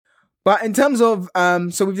But in terms of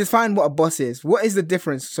so we've defined what a boss is. What is the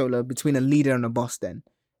difference, Solo, between a leader and a boss? Then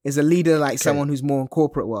is a leader like someone who's more in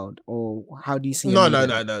corporate world, or how do you see? No. No.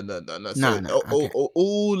 So Okay.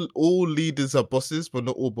 all leaders are bosses, but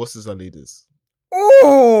not all bosses are leaders.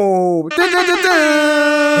 Oh,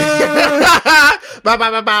 Bye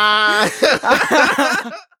bye bye bye.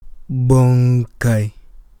 Bonkai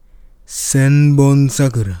Senbon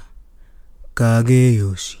Sakura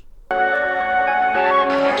Kageyoshi.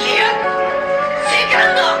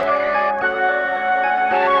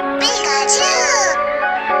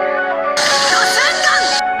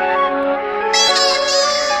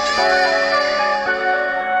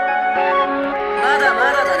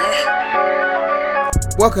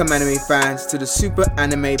 Welcome, anime fans, to the Super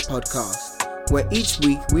Anime Podcast, where each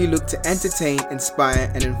week we look to entertain,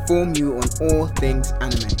 inspire, and inform you on all things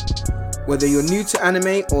anime. Whether you're new to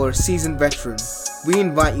anime or a seasoned veteran, we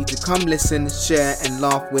invite you to come listen, share, and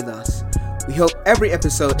laugh with us. We hope every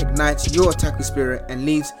episode ignites your otaku spirit and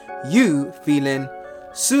leaves you feeling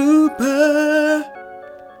super.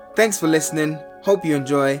 Thanks for listening. Hope you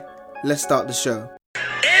enjoy. Let's start the show.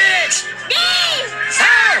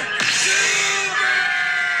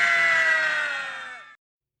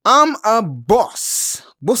 I'm a boss.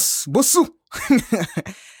 Bossu.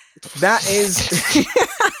 That is...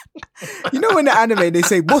 You know when the anime they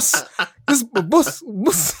say boss. This boss.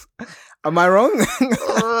 Am I wrong?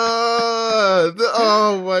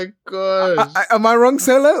 Oh my gosh. Am I wrong,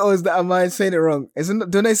 Solo? Or am I saying it wrong?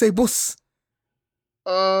 Don't they say boss?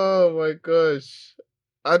 Oh my gosh.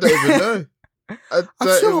 I don't even know.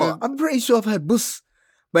 I'm pretty sure I've heard boss.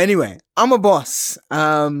 But anyway, I'm a boss.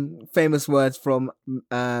 Famous words from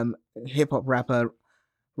hip hop rapper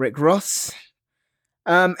Rick Ross.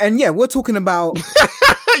 And yeah, we're talking about.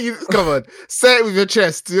 Come on, say it with your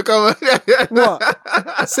chest. You come on. What?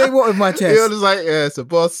 Say what with my chest? You're just like, yeah, it's a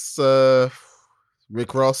boss.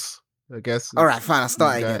 Rick Ross, I guess. All right, fine. I'll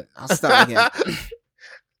start again.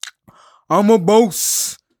 I'm a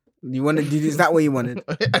boss. You wanted? Is that what you wanted?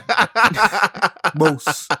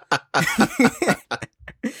 Boss.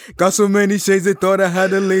 Got so many shades they thought I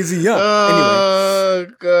had a lazy young. Oh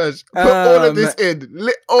gosh. Put all of this in.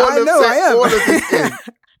 All of this in.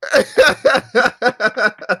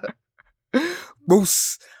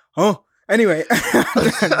 Boss. Oh. Anyway.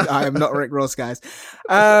 I am not Rick Ross, guys.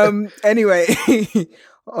 Anyway.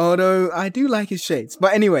 Although I do like his shades.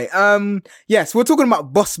 But anyway, yes, we're talking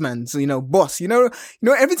about Boss Man. So, Boss. You know,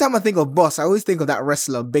 every time I think of Boss, I always think of that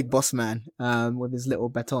wrestler, Big Boss Man, with his little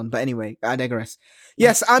baton. But anyway, I digress.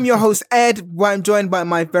 Yes, I'm your host, Ed. I'm joined by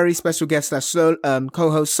my very special guest,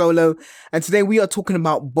 co-host Solo. And today we are talking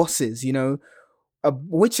about bosses, who's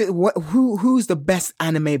the best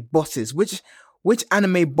anime bosses? Which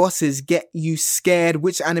anime bosses get you scared?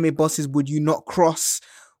 Which anime bosses would you not cross?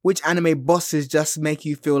 Which anime bosses just make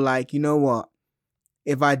you feel like, you know what?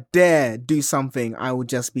 If I dare do something, I will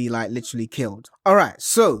just be like literally killed. All right.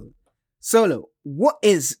 So, Solo, what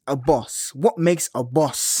is a boss? What makes a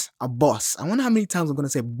boss a boss? I wonder how many times I'm going to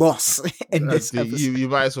say boss in this episode. You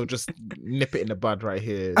might as well just nip it in the bud right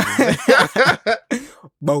here.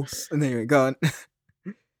 Boss. And anyway, go on.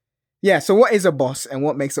 Yeah, so what is a boss and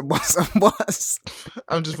what makes a boss a boss?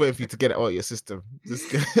 I'm just waiting for you to get it out of your system.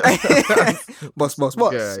 Boss.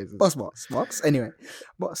 Yeah, boss. Anyway,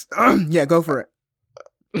 boss. Yeah, go for it.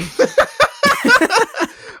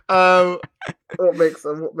 What makes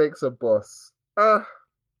a boss?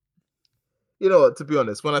 You know what? To be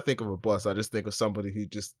honest, when I think of a boss, I just think of somebody who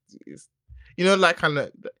just is, like kind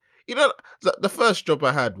of, the first job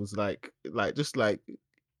I had was like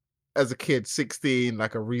as a kid, 16,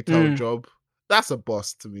 like a retail job. That's a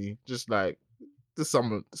boss to me. Just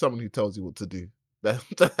someone who tells you what to do. That's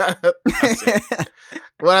it.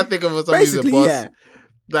 When I think of somebody who's a boss, yeah.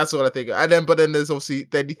 That's what I think of. But then there's obviously,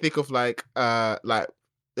 then you think of like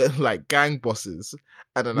gang bosses,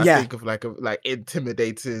 and then I think of like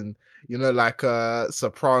intimidating, like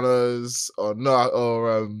Sopranos or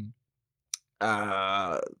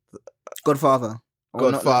Godfather.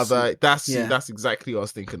 That's exactly what I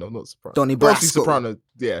was thinking of. Not Sopranos. Donnie Brasco. Sopranos.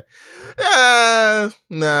 Yeah.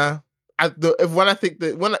 Nah.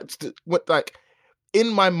 In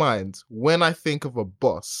my mind, when I think of a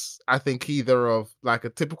boss, I think either of like a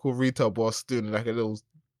typical retail boss doing like a little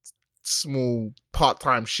small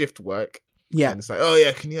part-time shift work. Yeah. And it's like, oh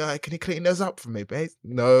yeah, can you clean those up for me, babe?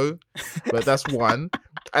 No. But that's one.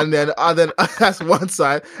 And then that's one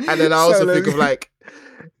side. And then I also think of like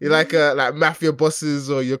mafia bosses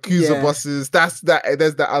or Yakuza bosses. There's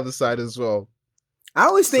that other side as well. I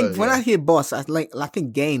always So think when yeah. I hear boss, I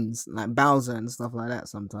think games like Bowser and stuff like that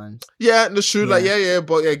sometimes. Yeah, that's true. Like, Yeah.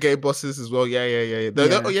 but yeah, game bosses as well. Yeah.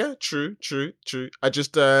 Oh, Yeah. yeah, true. I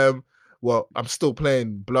just well, I'm still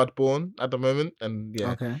playing Bloodborne at the moment, and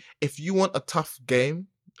yeah, Okay. if you want a tough game,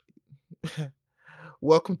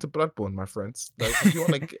 welcome to Bloodborne, my friends. Like, if you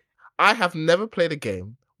want to, I have never played a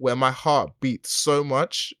game where my heart beats so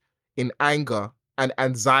much in anger and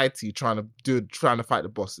anxiety trying to fight the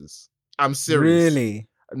bosses. I'm serious. Really?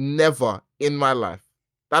 Never in my life.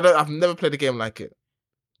 I've never played a game like it.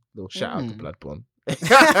 Little shout out to Mm. Bloodborne.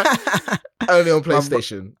 Only on My bro-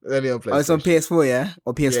 PlayStation. Only on PlayStation. Oh, it's on PS4, yeah,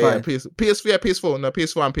 or PS5. PS4, PS4. No,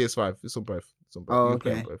 PS4 and PS5. It's on both. Oh, You can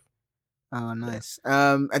play on okay. both. Oh, nice.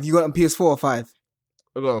 Have you got it on PS4 or 5?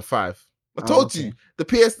 I got on 5. I Oh, told okay. you the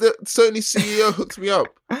Sony CEO hooked me up.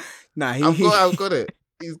 Nah, I've got it.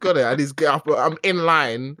 He's got it, and I'm in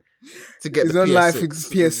line to get he's the on PS6. live for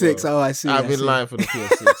PS6. Well. Oh, I see. I'm I in see. line for the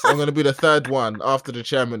PS6. I'm going to be the third one after the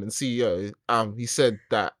chairman and CEO. He said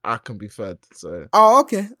that I can be third. So. Oh,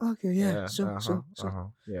 okay. Yeah. Sure.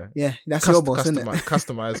 Yeah. Yeah, that's your boss, isn't it?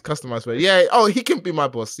 Customize. But yeah. Oh, he can be my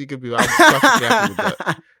boss. He can be. I'm perfectly happy with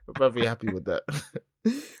that. I'm perfectly happy with that.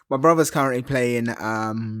 My brother's currently playing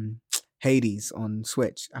Hades on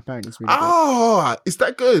Switch. Apparently, it's really good. Oh, is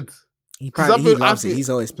that good? He loves it.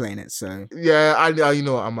 He's always playing it. So yeah, I you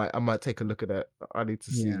know what, I might take a look at that. I need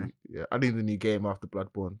to see. Yeah, I need a new game after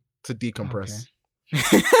Bloodborne to decompress.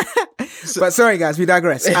 Okay. But sorry, guys, we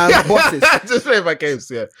digress. Bosses. Just play my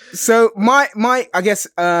games. Yeah. So my I guess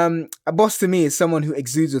a boss to me is someone who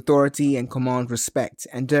exudes authority and commands respect,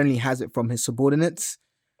 and generally has it from his subordinates.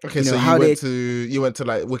 Okay, so you went to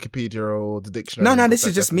like Wikipedia or the dictionary. No, this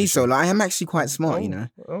is just me. So like, I am actually quite smart, you know.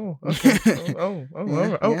 Oh, okay.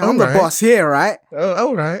 I'm the boss here, right? Oh,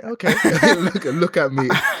 all right. Okay. look at me.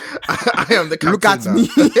 I am the captain. Look at now. me.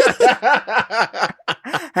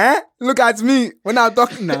 Huh? Look at me. We're not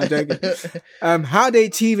talking now. Joking. How they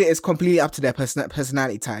achieve it is completely up to their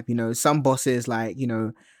personality type. You know, some bosses like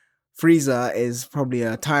Frieza is probably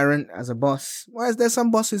a tyrant as a boss, whereas there's some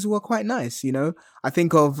bosses who are quite nice, you know. I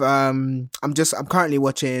think of I'm currently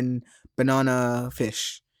watching Banana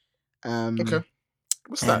Fish. Okay.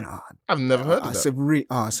 What's that? I've never heard of that.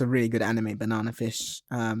 It's a really good anime, Banana Fish.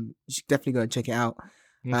 You should definitely go and check it out.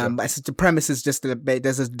 Okay. But the premise is just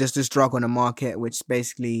there's this drug on the market which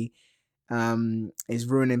basically is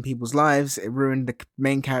ruining people's lives. It ruined the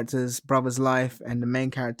main character's brother's life, and the main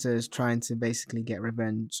character is trying to basically get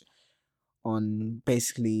revenge on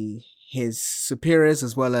basically his superiors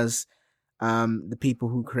as well as the people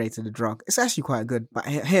who created the drug. It's actually quite good, but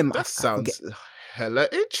that sounds hella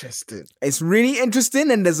interesting. It's really interesting,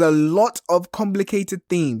 and there's a lot of complicated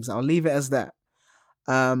themes. I'll leave it as that.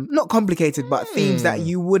 Not complicated, but themes that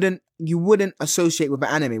you wouldn't associate with an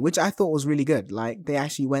anime, which I thought was really good. Like they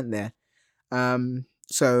actually went there. Yeah,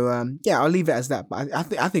 I'll leave it as that. But I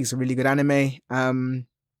think it's a really good anime.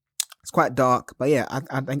 It's quite dark, but yeah,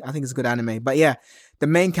 I think it's a good anime. But yeah, the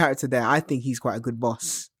main character there, I think he's quite a good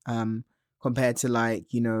boss. Compared to like,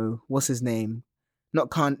 what's his name? Not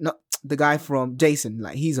the guy from Jason.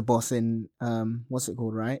 Like he's a boss in what's it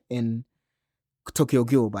called, right? In Tokyo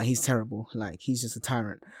Ghoul, but he's terrible. Like he's just a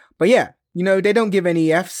tyrant. But yeah, they don't give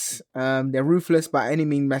any Fs. They're ruthless by any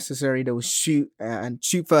means necessary. They will shoot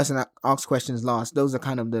first and ask questions last. Those are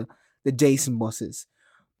kind of the Jason bosses.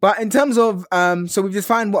 But in terms of, so we've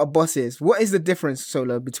defined what a boss is. What is the difference,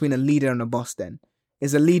 Solo, between a leader and a boss then?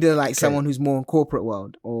 Is a leader like someone who's more in corporate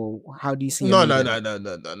world? Or how do you see No.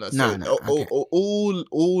 Okay.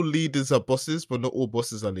 All leaders are bosses, but not all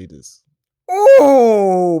bosses are leaders.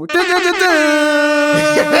 Oh!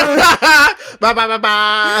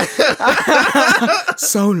 Bye.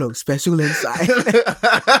 Solo, special insight.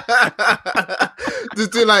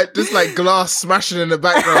 just like glass smashing in the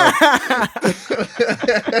background.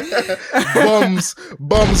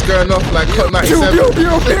 bombs going off like Hot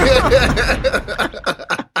 97.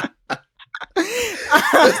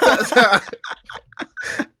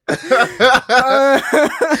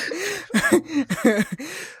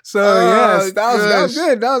 So yes,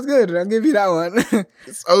 that was good. I'll give you that one.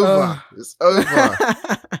 It's over. It's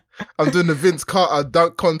over. I'm doing the Vince Carter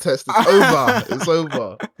dunk contest. It's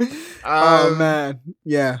over. Oh man,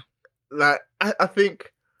 yeah. Like I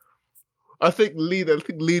think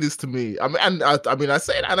leaders to me. I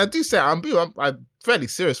say it, and I do say it, I'm fairly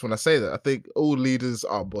serious when I say that. I think all leaders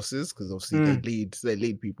are bosses because obviously they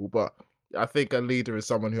lead people, but I think a leader is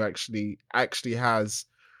someone who actually has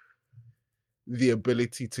the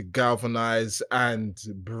ability to galvanize and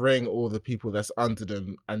bring all the people that's under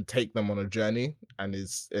them and take them on a journey, and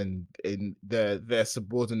in their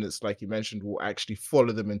subordinates, like you mentioned, will actually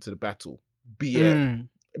follow them into the battle.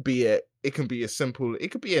 Be it it can be as simple,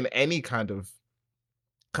 it could be in any kind of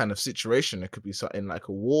situation. It could be something like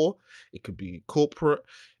a war, it could be corporate,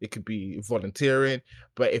 it could be volunteering.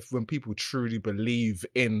 But when people truly believe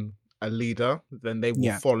in a leader, then they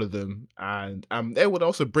will follow them, and they would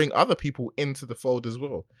also bring other people into the fold as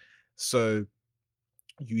well. So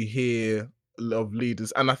you hear a lot of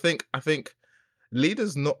leaders, and I think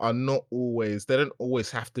leaders are not always, they don't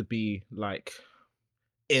always have to be like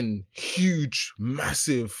in huge,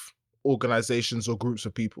 massive organizations or groups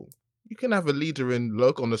of people. You can have a leader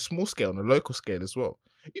on a small scale, on a local scale as well.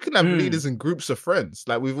 You can have leaders in groups of friends.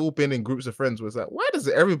 Like, we've all been in groups of friends where it's like, why does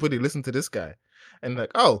everybody listen to this guy? And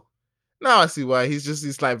like, oh, now I see why. He's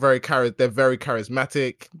like they're very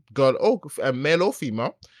charismatic. Male or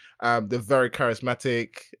female. They're very charismatic.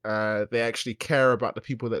 They actually care about the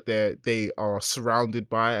people that they are surrounded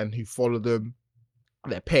by and who follow them.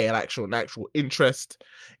 They pay an actual interest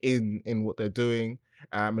in what they're doing,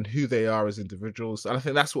 and who they are as individuals. And I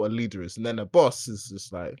think that's what a leader is. And then a boss is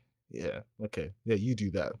just like, yeah, okay, yeah, you do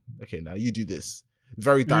that. Okay, now you do this.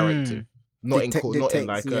 Very directive, not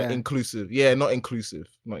inclusive. Yeah, not inclusive.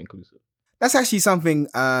 That's actually something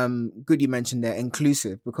good you mentioned there,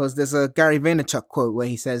 inclusive, because there's a Gary Vaynerchuk quote where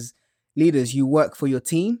he says, "Leaders, you work for your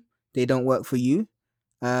team; they don't work for you."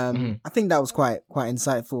 I think that was quite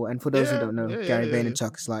insightful. And for those who don't know, Gary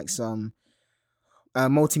Vaynerchuk is like some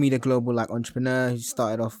multimedia global like entrepreneur who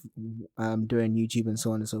started off doing YouTube and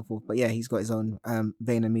so on and so forth. But yeah, he's got his own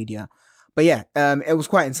VaynerMedia. But yeah, it was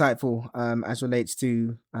quite insightful as relates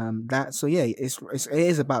to that. So yeah, it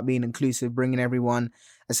is about being inclusive, bringing everyone,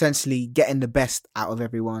 essentially getting the best out of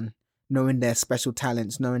everyone, knowing their special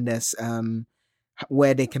talents, knowing their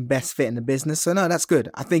where they can best fit in the business. So no, that's good.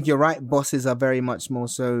 I think you're right. Bosses are very much more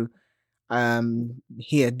so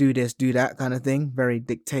here, do this, do that kind of thing. Very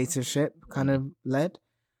dictatorship kind of led.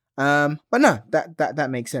 But no, that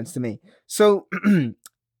makes sense to me. So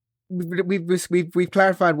we've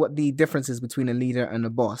clarified what the difference is between a leader and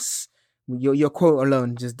a boss. Your quote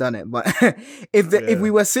alone just done it. But if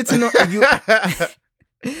we were sitting on,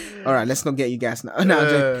 all right, let's not get you gas now.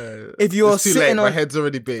 No, if you're it's too sitting late. on, My head's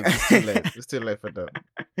already big. It's too late. It's too late for that.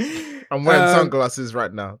 I'm wearing sunglasses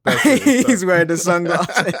right now. He's wearing the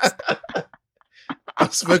sunglasses.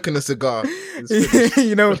 I'm smoking a cigar.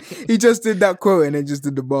 You know, he just did that quote and then just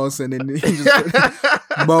did the boss, and then he just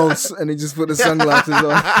put boss, and he just put the sunglasses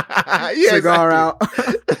on, cigar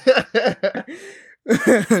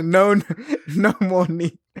exactly. out. No more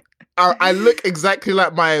need. I look exactly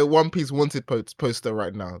like my One Piece Wanted poster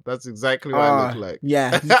right now. That's exactly what I look like.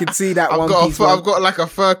 Yeah, you can see that I've got like a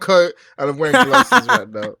fur coat and I'm wearing glasses right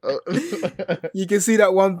now. You can see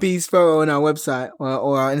that One Piece photo on our website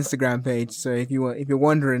or our Instagram page. So if you're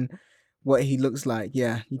wondering what he looks like,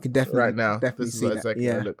 yeah, you can definitely right now definitely see that. Exactly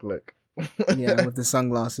Yeah, what I look like. Yeah, with the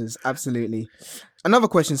sunglasses, absolutely. Another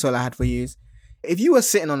question, Sol, I had for you is, if you were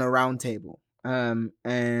sitting on a round table,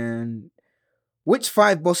 and which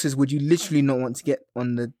 5 bosses would you literally not want to get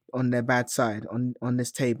on their bad side on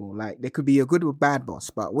this table? Like, there could be a good or bad boss,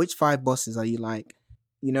 but which 5 bosses are you like,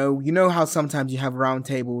 you know how sometimes you have round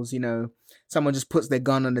tables, someone just puts their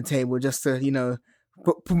gun on the table just to,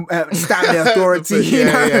 stamp their authority.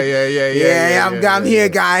 Yeah, I'm here,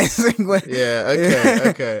 guys.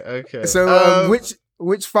 Okay. So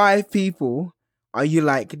which 5 people are you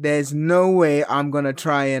like, there's no way I'm going to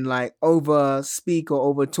try and like over speak or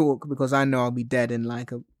over talk because I know I'll be dead in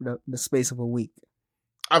like the space of a week?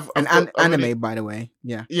 Anime, by the way.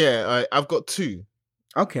 Yeah. Yeah, I've got 2.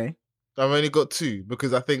 Okay. I've only got 2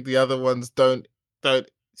 because I think the other ones don't wouldn't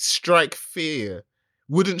strike fear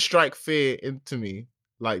into me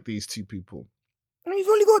like these 2 people. You've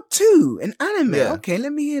only got 2 in anime. Yeah. Okay,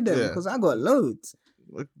 let me hear them because I got loads.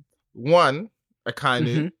 1, Akainu.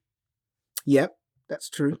 Mm-hmm. Yep. That's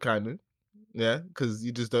true. Akainu. Yeah, because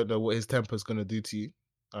you just don't know what his temper's going to do to you.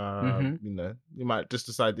 You might just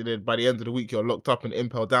decide that by the end of the week you're locked up and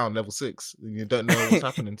impel down level 6 and you don't know what's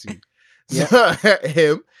happening to you. Yeah. So,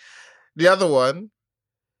 him. The other one,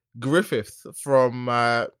 Griffith from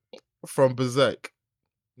Berserk.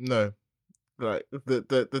 No. Like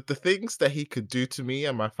the things that he could do to me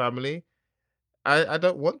and my family, I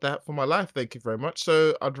don't want that for my life, thank you very much.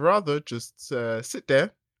 So I'd rather just sit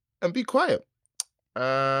there and be quiet.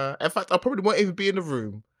 In fact, I probably won't even be in the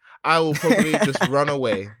room. I will probably just run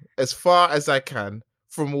away as far as I can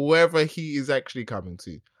from wherever he is actually coming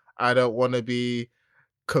to. I don't want to be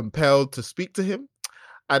compelled to speak to him.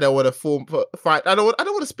 I don't want to fight. I don't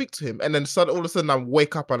want to speak to him, and then all of a sudden I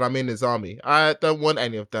wake up and I'm in his army. I don't want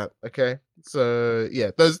any of that. Okay, so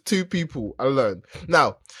yeah, those 2 people alone.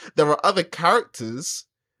 Now there are other characters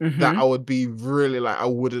that I would be really like I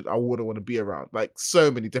wouldn't want to be around. Like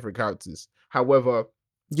so many different characters. However,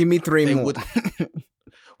 give me 3 more.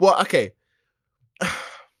 Well, okay.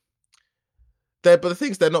 But the thing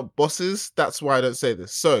is, they're not bosses. That's why I don't say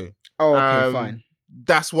this. So, fine.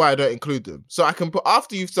 That's why I don't include them. So I can put,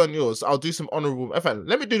 after you've done yours, I'll do some honorable. In fact,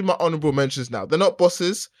 let me do my honorable mentions now. They're not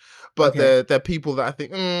bosses, but they're people that I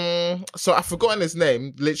think. So I've forgotten his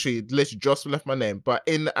name. Literally, Joss left my name. But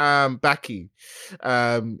in Baki,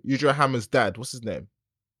 Yujiro Hama's dad. What's his name?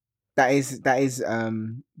 That is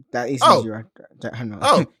Yujiro Hanma.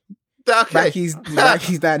 Oh. Okay. Baki's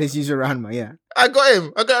dad is Yujiro Hanma, yeah. I got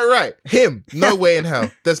him. I got it right. Him. No way in hell.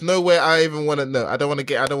 There's no way I even want to know. I don't want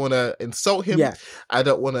to insult him. Yeah. I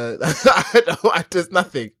don't want to. There's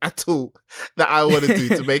nothing at all that I want to do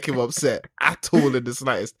to make him upset at all in the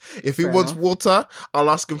slightest. If he wants water, I'll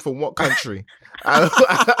ask him from what country. Master.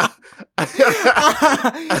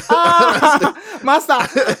 Master.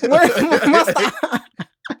 No.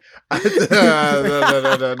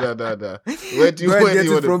 Where do you want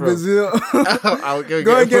it from? Brazil. I'll go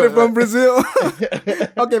and get it from Brazil.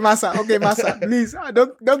 Okay, Masa. Please,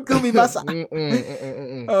 don't kill me, Masa.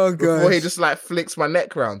 Oh god. Before he just like flicks my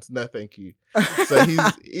neck round. No, thank you. So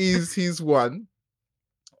he's one.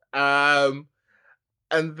 And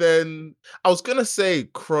then I was gonna say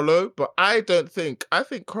Crollo, but I think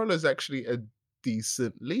Crollo's actually a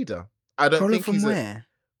decent leader. I don't think from he's where?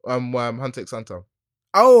 Hunter x Hunter.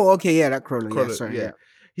 Oh, okay, yeah, that Crollo. Yeah, sorry, yeah.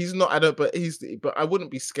 He's not. But I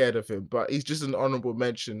wouldn't be scared of him. But he's just an honorable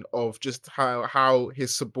mention of just how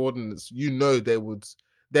his subordinates.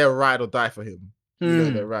 They'll ride or die for him.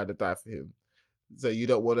 They'll ride or die for him. So you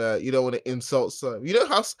don't want to insult some.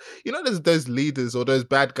 There's those leaders or those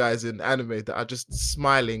bad guys in anime that are just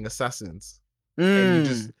smiling assassins.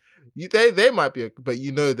 And they might be, but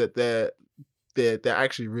that they're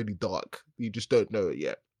actually really dark. You just don't know it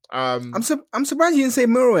yet. I'm surprised you didn't say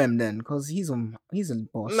Muroem then, because he's a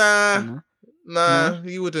boss. Nah,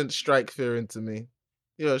 you wouldn't strike fear into me.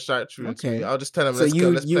 You don't strike fear into me. I'll just tell him,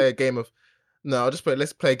 let's play a game of. No,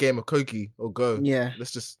 let's play a game of Kogi or Go. Yeah.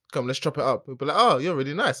 Let's chop it up. We'll be like, oh, you're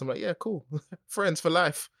really nice. I'm like, yeah, cool. Friends for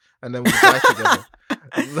life. And then we'll die together.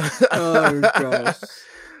 Oh gosh.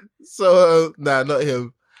 So not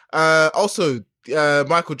him. Also,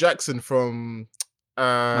 Michael Jackson from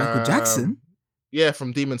Michael Jackson? Yeah,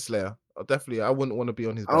 from Demon Slayer. I wouldn't want to be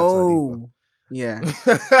on his bad side either. Yeah.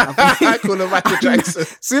 I call him Michael Jackson.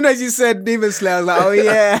 As soon as you said Demon Slayer, I was like, oh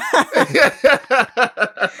yeah.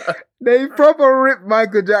 They proper ripped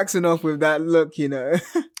Michael Jackson off with that look,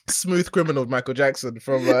 Smooth Criminal Michael Jackson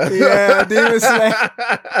from yeah, Demon Slayer.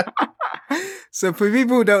 So for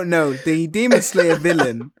people who don't know, the Demon Slayer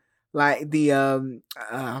villain, like the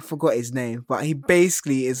I forgot his name, but he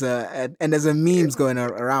basically is and there's a memes going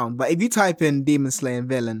around. But if you type in Demon Slayer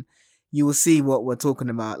villain, you will see what we're talking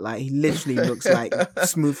about. Like he literally looks like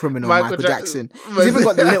Smooth Criminal Michael Jackson. He's even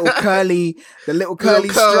got the little curly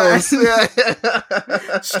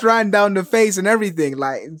strand down the face and everything.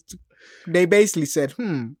 Like they basically said,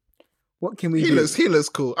 what can we do? He looks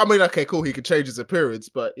cool. I mean, okay, cool. He can change his appearance,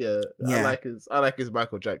 but yeah. I like his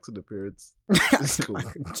Michael Jackson appearance. It's cool.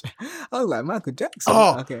 I was like Michael Jackson.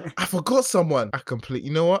 Oh, okay. I forgot someone. I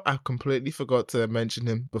completely forgot to mention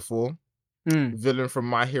him before. Villain from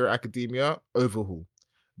My Hero Academia, Overhaul.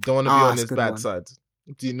 Don't want to be on his bad side.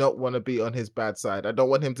 Do not want to be on his bad side. I don't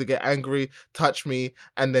want him to get angry, touch me,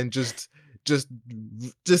 and then just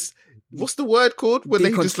what's the word called? When they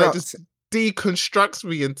just deconstructs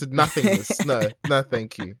me into nothingness. No,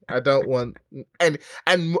 thank you. I don't want. And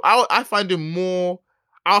I find him more.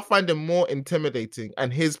 I'll find him more intimidating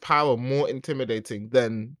and his power more intimidating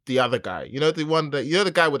than the other guy.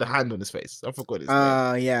 The guy with a hand on his face. I forgot his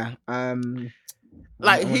name. Yeah.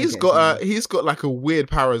 Like he's got like a weird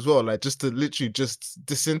power as well, like just to literally just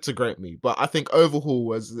disintegrate me. But I think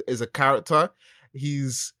Overhaul is a character. He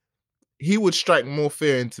would strike more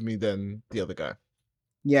fear into me than the other guy.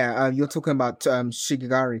 Yeah, you're talking about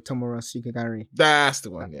Shikigari, Tomura Shikigari. That's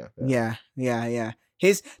the one. Yeah.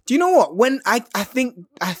 Do you know what? When I think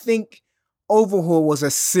Overhaul was a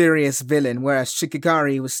serious villain, whereas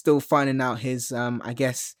Shikigari was still finding out his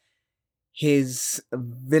his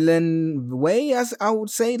villain way, as I would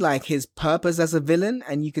say, like his purpose as a villain,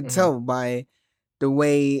 and you can tell by the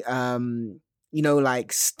way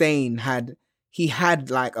like Stain had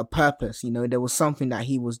like a purpose. There was something that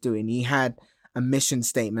he was doing. He had a mission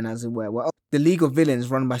statement, as it were. Well, the League of Villains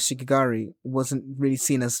run by Shikigari wasn't really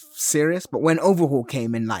seen as serious, but when Overhaul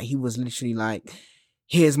came in, like he was literally like,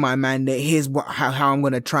 "Here's my mandate. Here's how I'm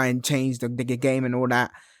gonna try and change the game and all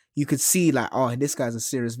that." you could see like, oh, this guy's a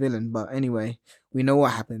serious villain. But anyway, we know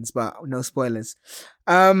what happens, but no spoilers.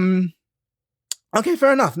 Okay,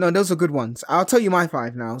 fair enough. No, those are good ones. I'll tell you my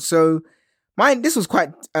 5 now. So this was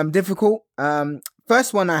quite difficult.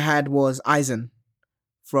 First one I had was Aizen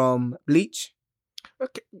from Bleach.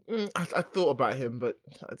 Okay, I thought about him, but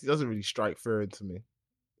he doesn't really strike fear into me.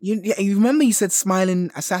 You remember you said smiling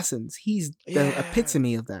assassins? He's the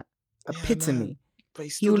epitome of that. Epitome.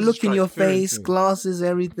 He would look in your face, glasses,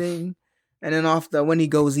 everything. And then after, when he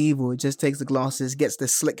goes evil, it just takes the glasses, gets the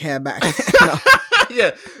slick hair back.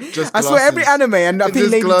 Yeah, just I swear every anime, and I think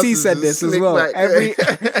Lady T said this as well.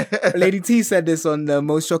 Lady T said this on the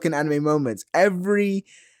most shocking anime moments.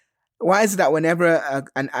 Why is it that whenever a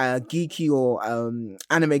geeky or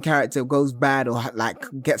anime character goes bad or like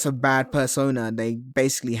gets a bad persona, they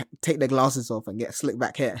basically take their glasses off and get slick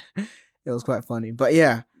back hair? It was quite funny. But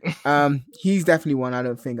yeah, he's definitely one I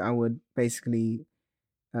don't think I would basically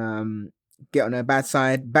get on her bad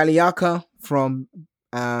side. Baliaka from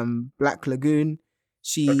Black Lagoon.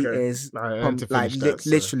 She is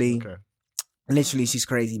literally, she's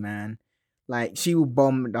crazy, man. Like, she will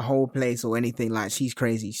bomb the whole place or anything. Like, she's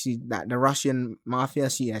crazy. She like the Russian mafia.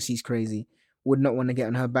 She's crazy. Would not want to get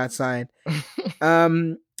on her bad side.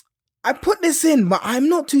 I put this in, but I'm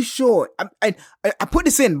not too sure. I put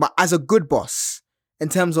this in, but as a good boss, in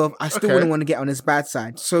terms of I still wouldn't want to get on his bad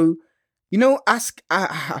side. So, you know, I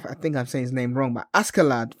think I'm saying his name wrong, but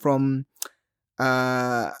Askeladd from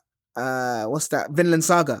what's that? Vinland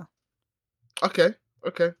Saga. Okay.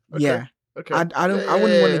 Yeah. Okay. I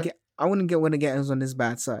wouldn't want to get. I wouldn't want to get us on his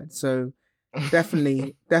bad side. So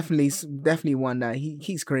definitely one that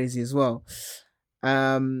he's crazy as well.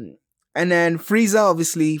 And then Frieza,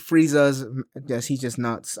 obviously he's just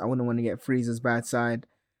nuts. I wouldn't want to get Frieza's bad side.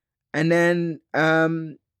 And then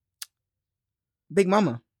Big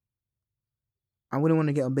Mama. I wouldn't want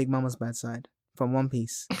to get on Big Mama's bad side from One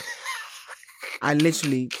Piece.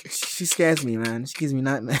 She scares me, man. She gives me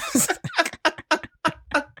nightmares.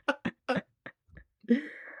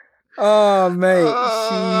 Oh,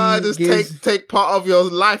 mate. Just take part of your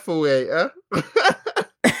life away, huh?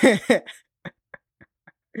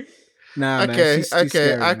 Nah, okay, man. She's too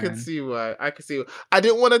scary, I can see why. I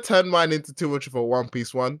didn't want to turn mine into too much of a One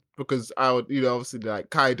Piece one because I would, obviously like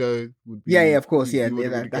Kaido would be. Yeah, of course, yeah,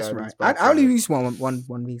 that's right. I only use one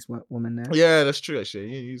Piece woman there. Yeah, that's true.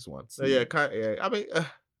 Actually, you use one. So yeah, Kaido. I mean,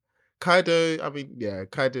 Kaido.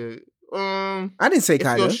 I didn't say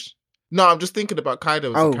Kaido. No, I'm just thinking about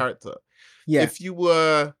Kaido as a character. Yeah. If you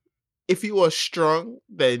were strong,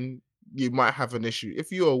 then you might have an issue.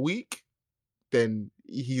 If you are weak, then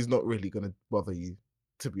he's not really gonna bother you.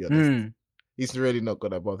 To be honest, he's really not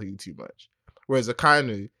gonna bother you too much. Whereas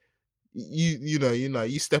Akainu,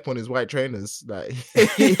 you step on his white trainers, like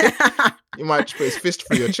he might put his fist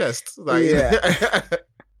through your chest. Like, yeah.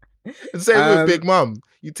 And same with Big Mom.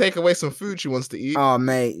 You take away some food she wants to eat. Oh,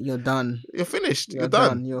 mate, you're done. You're finished. You're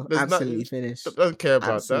done. You're absolutely finished. Don't care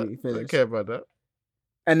about that.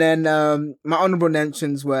 And then my honorable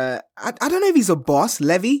mentions were I don't know if he's a boss,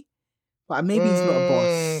 Levi, but maybe he's not a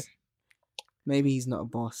boss. Maybe he's not a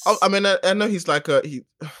boss. I mean, I know he's like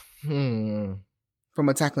from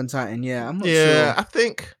Attack on Titan. Yeah, I'm not sure. Yeah, I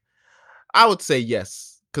think I would say yes.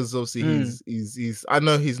 Because obviously he's I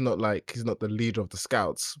know he's not the leader of the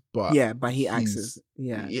scouts, but he acts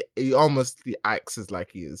he almost acts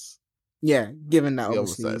like he is. Yeah, given that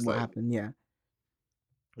obviously what happened, yeah,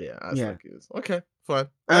 like he is. Okay, fine.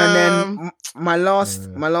 And then my last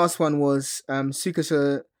one was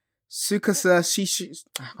Tsukasa Shishu.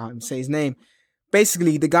 I can't even say his name.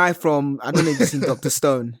 Basically, the guy from I don't know if you've seen Dr.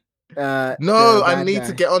 Stone. No, I need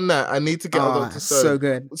to get on that. I need to get on Dr. Stone. So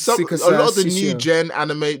good. A lot of the new gen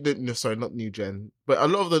anime, sorry, not new gen, but a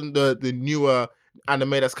lot of the newer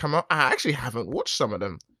anime that's come out, I actually haven't watched some of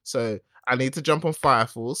them. So I need to jump on Fire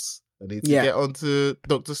Force. I need to get onto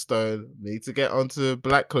Dr. Stone. I need to get onto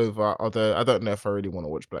Black Clover. Although I don't know if I really want to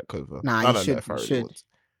watch Black Clover. Nah, I don't know if I really want to.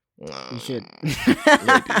 You should.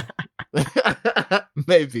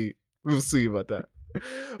 Maybe. We'll see about that.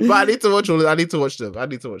 But I need to watch them. I need to watch them.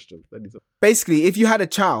 Basically, if you had a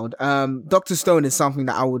child, Dr. Stone is something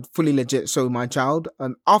that I would fully legit show my child.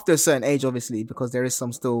 After a certain age, obviously, because there is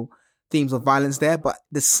some still themes of violence there, but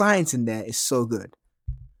the science in there is so good.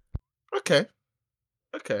 Okay.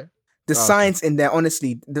 The science in there,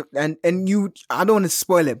 honestly, I don't want to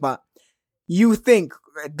spoil it, but you think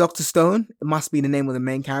Dr. Stone must be the name of the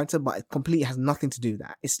main character, but it completely has nothing to do with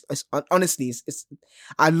that. It's honestly,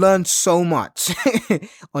 I learned so much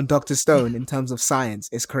on Dr. Stone in terms of science.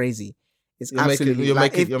 It's crazy. It's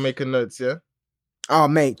you're making notes, yeah? Oh,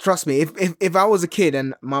 mate, trust me. If I was a kid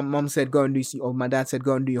and my mom said go and do, or my dad said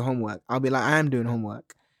go and do your homework, I'll be like, I am doing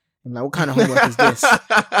homework. I'm like, what kind of homework is this?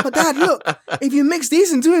 But Dad, look, if you mix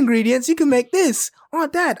these into ingredients, you can make this. Oh,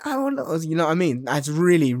 Dad, I want to, you know what I mean? It's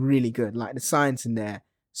really, really good. Like the science in there,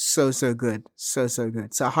 so good, so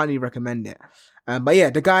good. So I highly recommend it. But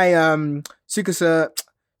yeah, the guy, Tsukasa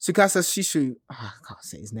Shishu. Oh, I can't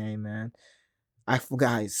say his name, man. I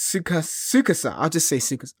forgot. Tsukasa. I'll just say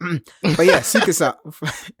Tsukasa. But yeah, Tsukasa.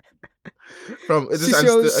 From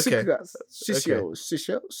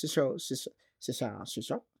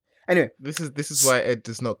Shisho. Anyway, this is why Ed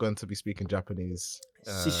is not going to be speaking Japanese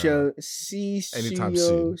Shisho anytime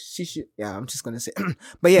soon. Yeah, I'm just gonna say.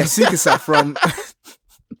 But yeah, Tsukasa from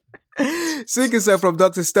Tsukasa from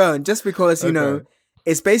Dr. Stone. Just because you know,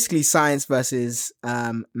 it's basically science versus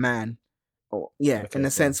man. In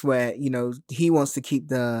a sense where, you know, he wants to keep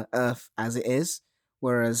the Earth as it is,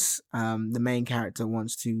 whereas the main character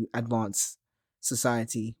wants to advance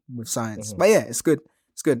society with science. Mm-hmm. But yeah, it's good.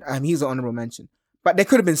 It's good. He's an honorable mention. But there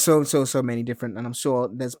could have been so many different, and I'm sure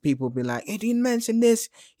there's people be like, hey, you didn't mention this,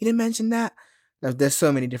 you didn't mention that. There's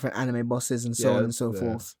so many different anime bosses and so on and so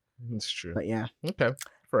forth. That's true. But yeah. Okay,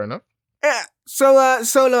 fair enough. Yeah. So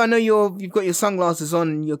Solo, I know you've got your sunglasses on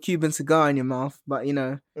and your Cuban cigar in your mouth, but you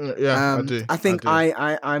know, I do. I think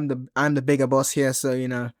I'm the bigger boss here, so you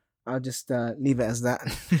know, I'll just leave it as that.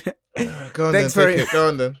 Go on then, take it. Go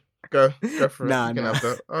on then. Go for it. You can have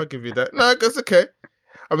that. I'll give you that. No, it's okay.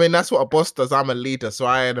 I mean, that's what a boss does. I'm a leader, so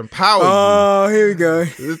I empower you. Oh, here we go.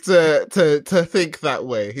 To think that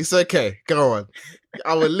way. It's okay. Go on.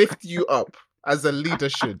 I will lift you up as a leader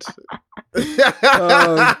should.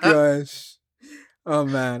 Oh gosh. Oh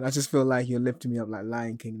man, I just feel like you're lifting me up like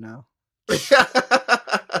Lion King now.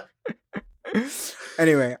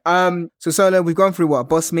 Anyway, so Solo, we've gone through what a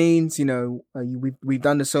boss means. You know, we've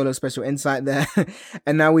done the Solo special insight there,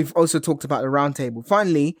 and now we've also talked about the round table.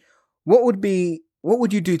 Finally, what would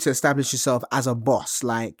you do to establish yourself as a boss?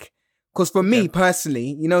 Like, because for me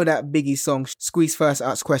personally, you know that Biggie song, "Squeeze First,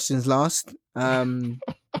 Ask Questions Last."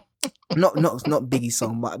 Not Biggie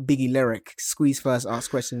song, but Biggie lyric, "Squeeze First,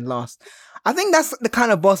 Ask Questions Last." I think that's the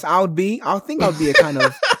kind of boss I would be. I think I'd be a kind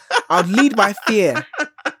of, I'd lead by fear,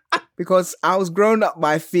 because I was grown up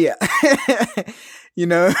by fear. You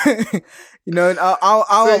know, I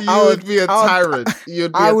would be a tyrant.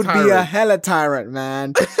 I would be a hella tyrant,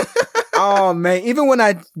 man. Oh man, even when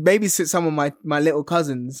I babysit some of my little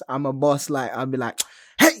cousins, I'm a boss. Like, I'll be like,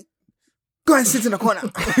 hey, go and sit in the corner.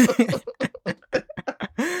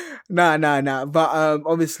 Nah. But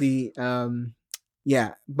obviously,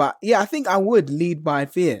 yeah. But yeah, I think I would lead by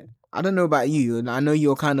fear. I don't know about you, and I know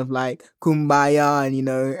you're kind of like kumbaya, and you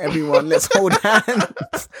know, everyone, let's hold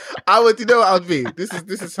hands. I would, you know what I would be. This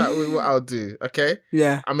is what I would do. Okay.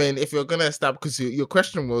 Yeah. I mean, if you're gonna establish, because your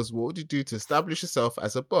question was, what would you do to establish yourself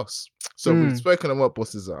as a boss? So we've spoken on what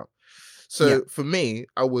bosses are. So for me,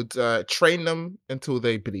 I would train them until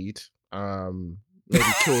they bleed. Maybe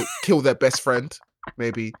kill their best friend.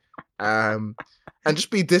 Maybe. And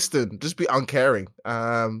just be distant, just be uncaring.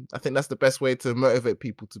 I think that's the best way to motivate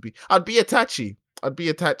people to be. I'd be Itachi.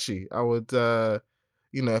 I would,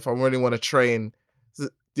 if I really want to train,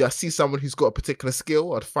 I see someone who's got a particular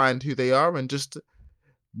skill, I'd find who they are and just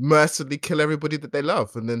mercilessly kill everybody that they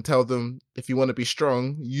love, and then tell them, if you want to be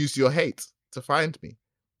strong, use your hate to find me,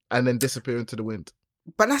 and then disappear into the wind.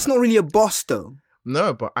 But that's not really a boss, though.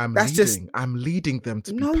 No, but I'm leading them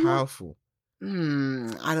to be powerful.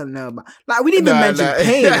 I don't know, but like we didn't even mention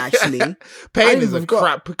Pain. Actually, Pain is a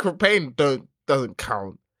crap. Pain doesn't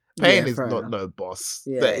count. Pain is not no boss.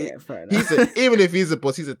 Yeah, fair enough. Even if he's a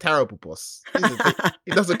boss, he's a terrible boss.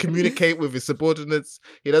 He doesn't communicate with his subordinates.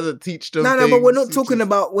 He doesn't teach them. No, but we're not talking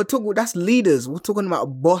about. That's leaders. We're talking about a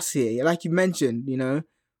boss here. Like you mentioned, you know,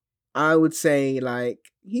 I would say like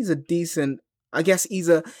he's a decent. I guess he's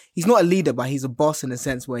not a leader, but he's a boss in a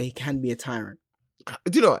sense where he can be a tyrant.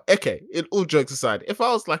 Do you know what? Okay, all jokes aside, if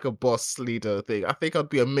I was like a boss leader thing, I think I'd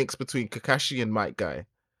be a mix between Kakashi and Might Guy.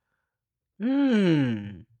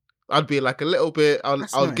 I'd be like a little bit. I'll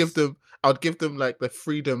nice. give them like the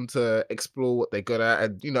freedom to explore what they're good at,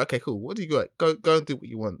 and okay, cool. What do you got? Go and do what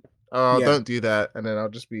you want. Don't do that, and then I'll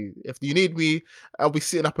just be. If you need me, I'll be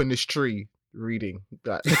sitting up in this tree reading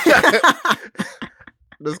that.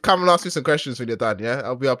 Just come and ask me some questions when you're done, yeah?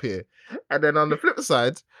 I'll be up here. And then on the flip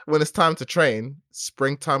side, when it's time to train,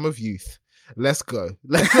 springtime of youth. Let's go.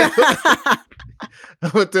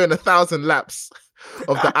 We're doing 1,000 laps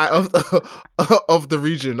of the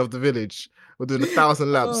region, of the village. We're doing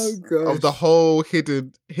 1,000 laps of the whole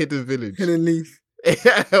hidden village. Hidden leaf.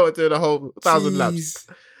 Yeah, we're doing a whole 1,000 laps.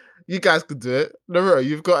 You guys could do it. No,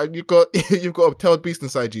 you've got you've got a tailed beast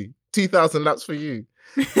inside you. 2,000 laps for you.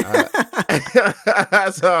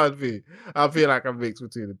 That's how I'd be. I feel like I'm mixed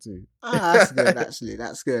between the two. That's good. Actually,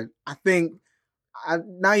 that's good. I think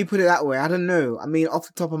now you put it that way. I don't know. I mean, off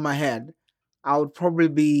the top of my head, I would probably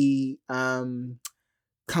be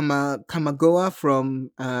Kamagoa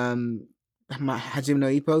from Hajime no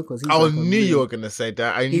Ippo, because I knew you were gonna say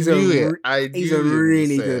that. He's a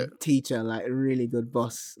really good teacher, like a really good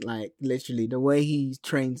boss. Like literally, the way he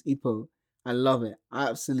trains Ippo, I love it. I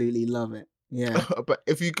absolutely love it. Yeah. But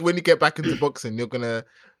when you get back into boxing, you're gonna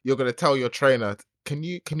tell your trainer, can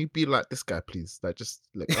you be like this guy, please? Like, just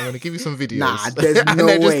look, I'm gonna give you some videos. Nah, there's and no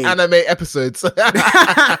way. Just anime episodes.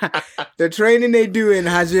 The training they do in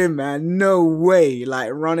Hajime, man, no way. Like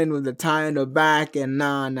running with the tie in the back and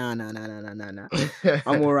nah.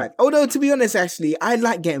 I'm all right. Although to be honest, actually, I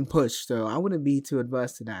like getting pushed, so I wouldn't be too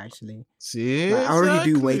adverse to that. Actually, see, like, I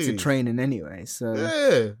already do weighted training anyway,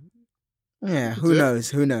 so yeah. Who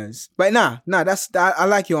knows? But nah. I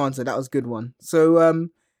like your answer. That was a good one. So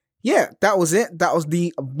yeah, that was it. That was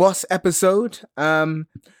the boss episode.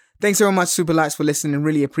 Thanks very much, Super Lights, for listening.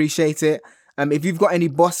 Really appreciate it. If you've got any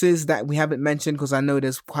bosses that we haven't mentioned, because I know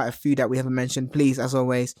there's quite a few that we haven't mentioned, please, as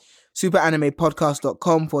always,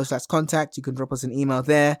 superanimepodcast.com/contact. You can drop us an email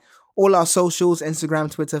there. All our socials,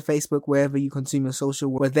 Instagram, Twitter, Facebook, wherever you consume your social,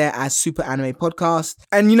 we're there as Super Anime Podcast.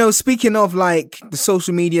 And, speaking of like the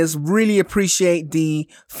social medias, really appreciate the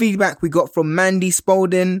feedback we got from Mandy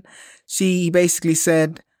Spalding. She basically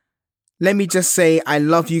said, let me just say, I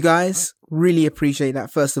love you guys. Really appreciate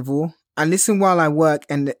that, first of all. I listen while I work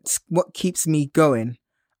and it's what keeps me going.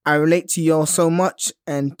 I relate to y'all so much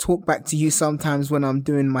and talk back to you sometimes when I'm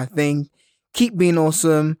doing my thing. Keep being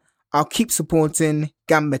awesome. I'll keep supporting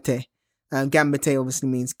Gambate. Gambate obviously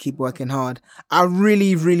means keep working hard. I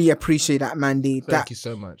really, really appreciate that, Mandy. Thank you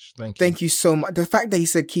so much. Thank you so much. The fact that he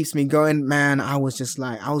said keeps me going, man, I was just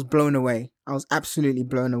like, I was blown away. I was absolutely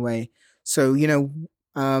blown away. So,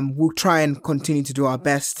 we'll try and continue to do our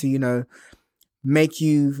best to, make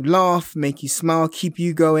you laugh, make you smile, keep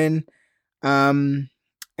you going.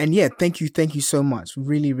 And yeah, thank you so much.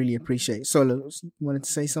 Really, really appreciate it. Solo, you wanted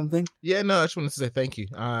to say something? Yeah, no, I just wanted to say thank you.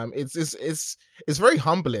 It's very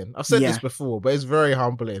humbling. I've said this before, but it's very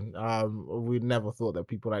humbling. We never thought that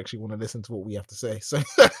people actually want to listen to what we have to say. So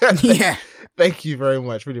yeah, thank you very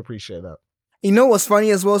much. Really appreciate that. You know what's funny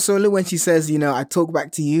as well, Solo, when she says, I talk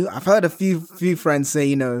back to you. I've heard a few friends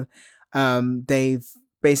say, they've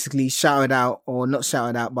basically shouted out, or not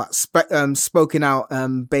shouted out, but spoken out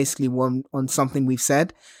basically on something we've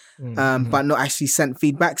said, but not actually sent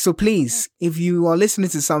feedback. So please, if you are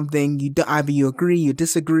listening to something, either you agree, you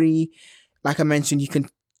disagree, like I mentioned, you can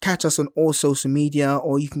catch us on all social media,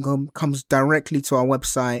 or you can come directly to our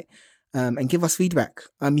website and give us feedback.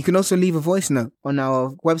 You can also leave a voice note on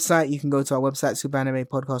our website. You can go to our website,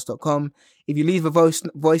 superanimepodcast.com. If you leave a voice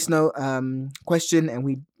note question and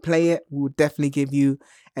we play it, we'll definitely give you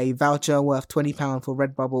a voucher worth £20 for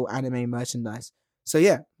Redbubble anime merchandise. So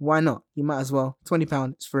yeah, why not? You might as well.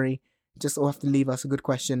 £20, it's free. Just all have to leave us a good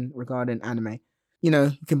question regarding anime.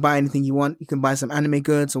 You can buy anything you want. You can buy some anime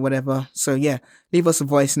goods or whatever. So yeah, leave us a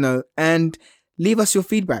voice note and leave us your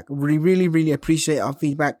feedback. We really, really appreciate our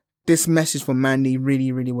feedback. This message from Mandy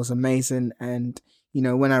really, really was amazing. And,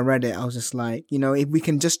 when I read it, I was just like, if we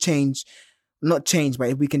can just not change, but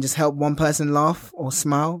if we can just help one person laugh or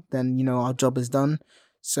smile, then, our job is done.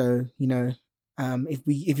 So,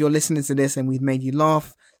 if you're listening to this and we've made you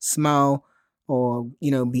laugh, smile, or,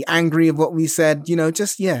 be angry of what we said,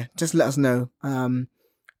 just let us know.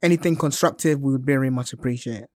 Anything constructive, we would very much appreciate it.